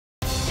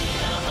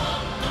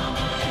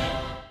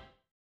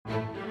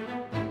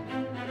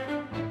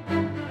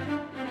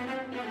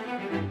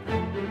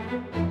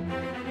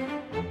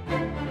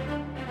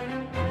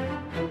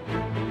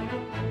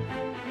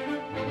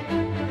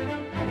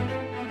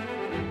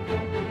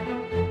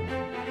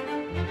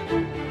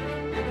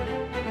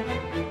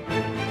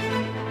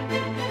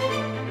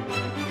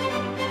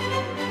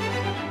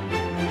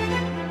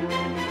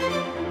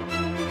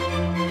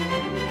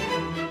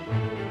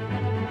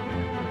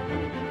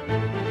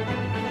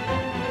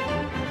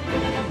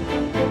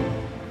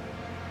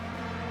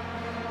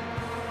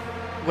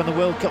When the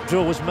World Cup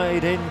draw was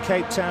made in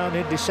Cape Town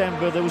in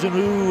December, there was an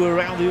ooh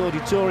around the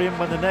auditorium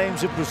when the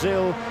names of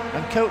Brazil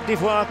and Côte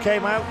d'Ivoire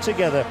came out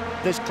together.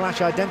 This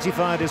clash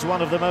identified as one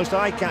of the most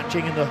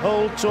eye-catching in the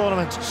whole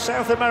tournament.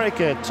 South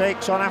America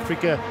takes on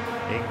Africa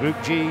in Group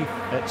G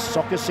at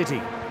Soccer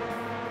City.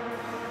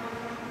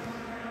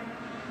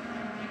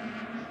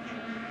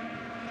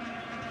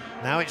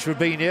 Now it's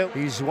Robinho.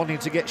 He's wanting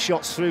to get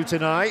shots through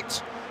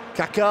tonight.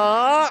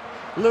 Kaká.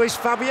 Luis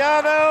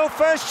Fabiano,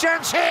 first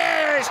chance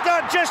here! It's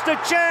not just a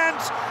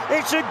chance,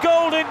 it's a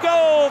golden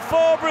goal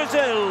for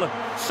Brazil.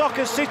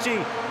 Soccer City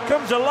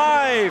comes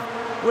alive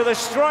with a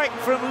strike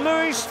from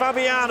Luis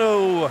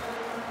Fabiano.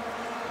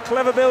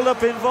 Clever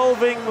build-up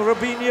involving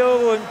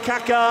Robinho and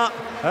Kaká,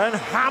 and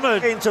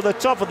hammered into the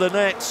top of the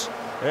net.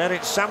 And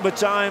it's samba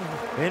time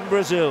in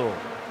Brazil.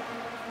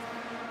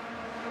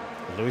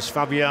 Luis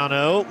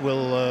Fabiano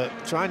will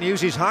try and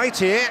use his height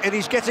here, and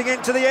he's getting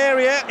into the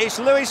area. It's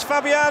Luis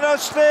Fabiano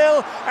still,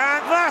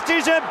 and that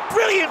is a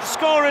brilliant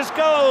scorer's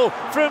goal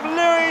from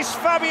Luis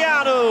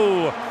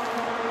Fabiano.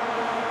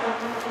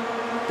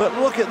 But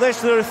look at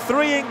this, there are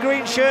three in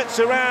green shirts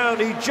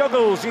around. He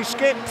juggles, he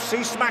skips,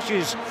 he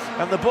smashes,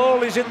 and the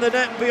ball is in the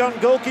net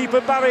beyond goalkeeper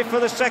Barry for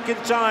the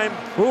second time.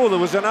 Oh, there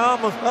was an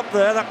arm up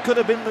there, that could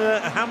have been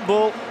a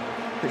handball.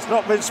 It's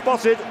not been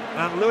spotted,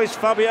 and Luis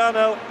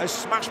Fabiano has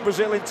smashed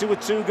Brazil into a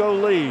 2-goal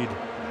lead.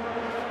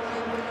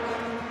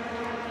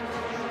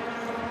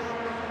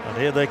 And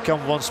here they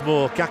come once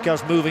more.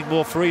 Kaká's moving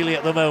more freely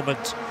at the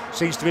moment.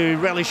 Seems to be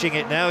relishing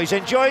it now. He's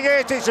enjoying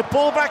it. It's a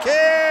pullback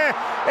here.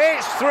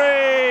 It's 3.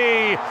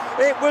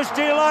 It was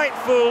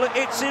delightful.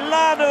 It's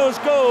Elano's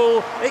goal.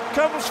 It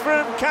comes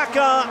from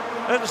Kaká,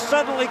 and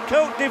suddenly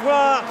Côte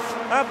d'Ivoire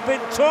have been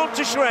torn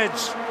to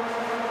shreds.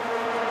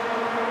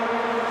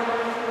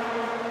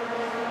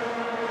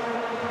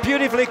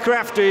 Beautifully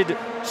crafted,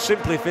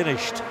 simply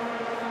finished.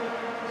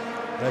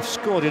 They've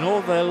scored in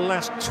all their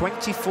last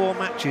 24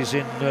 matches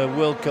in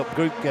World Cup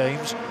group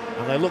games,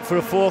 and they look for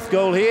a fourth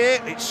goal here.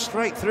 It's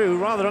straight through,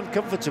 rather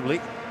uncomfortably.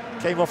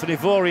 Came off an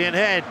Ivorian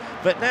head,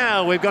 but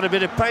now we've got a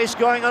bit of pace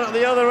going on at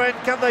the other end.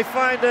 Can they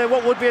find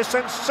what would be a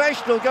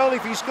sensational goal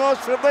if he scores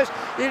from this?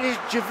 It is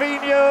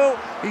Gervinho.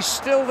 He's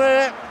still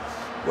there.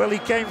 Well, he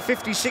came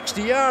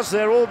 50-60 yards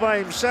there all by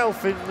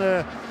himself in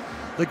the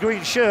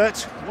green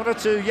shirt. One or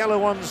two yellow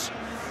ones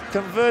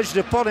converged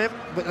upon him,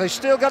 but they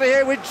still got it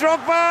here with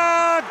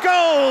Drogba.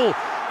 Goal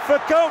for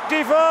Côte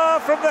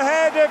d'Ivoire from the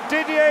head of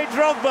Didier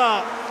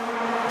Drogba.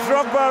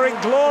 Drogba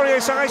in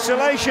glorious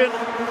isolation,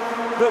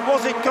 but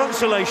was it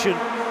consolation?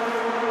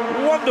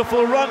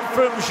 Wonderful run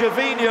from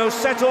Gervinho,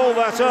 set all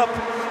that up,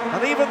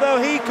 and even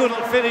though he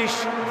couldn't finish,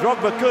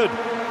 Drogba could.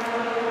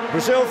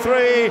 Brazil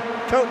 3,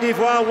 Côte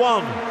d'Ivoire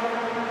 1.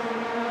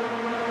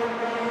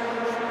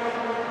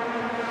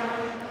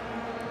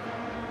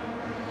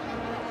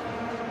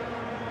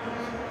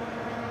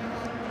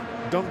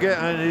 Donga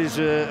and his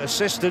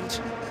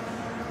assistant,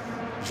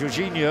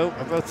 Jorginho,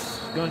 are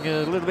both going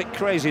a little bit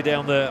crazy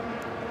down there.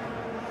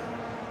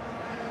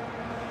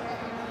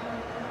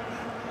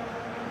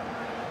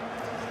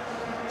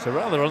 It's a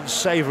rather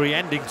unsavoury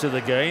ending to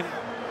the game,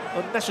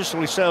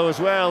 unnecessarily so as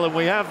well, and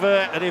we have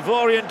an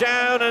Ivorian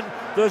down, and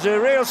there's a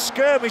real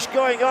skirmish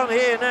going on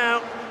here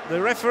now. The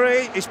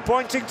referee is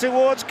pointing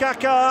towards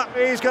Kaká.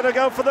 He's going to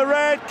go for the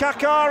red.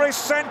 Kaká is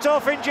sent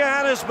off in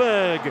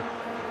Johannesburg.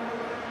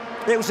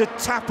 It was a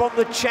tap on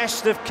the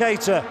chest of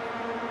Keita,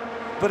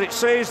 but it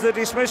sees the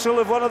dismissal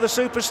of one of the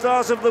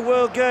superstars of the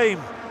world game.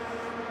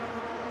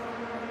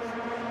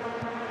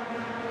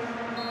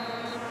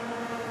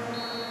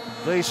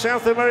 The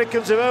South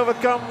Americans have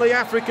overcome the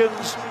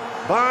Africans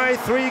by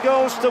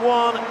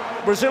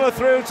 3-1. Brazil are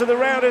through to the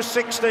round of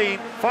 16.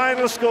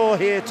 Final score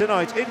here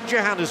tonight in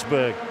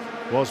Johannesburg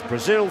was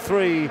Brazil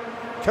 3,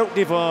 Côte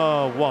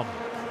d'Ivoire 1.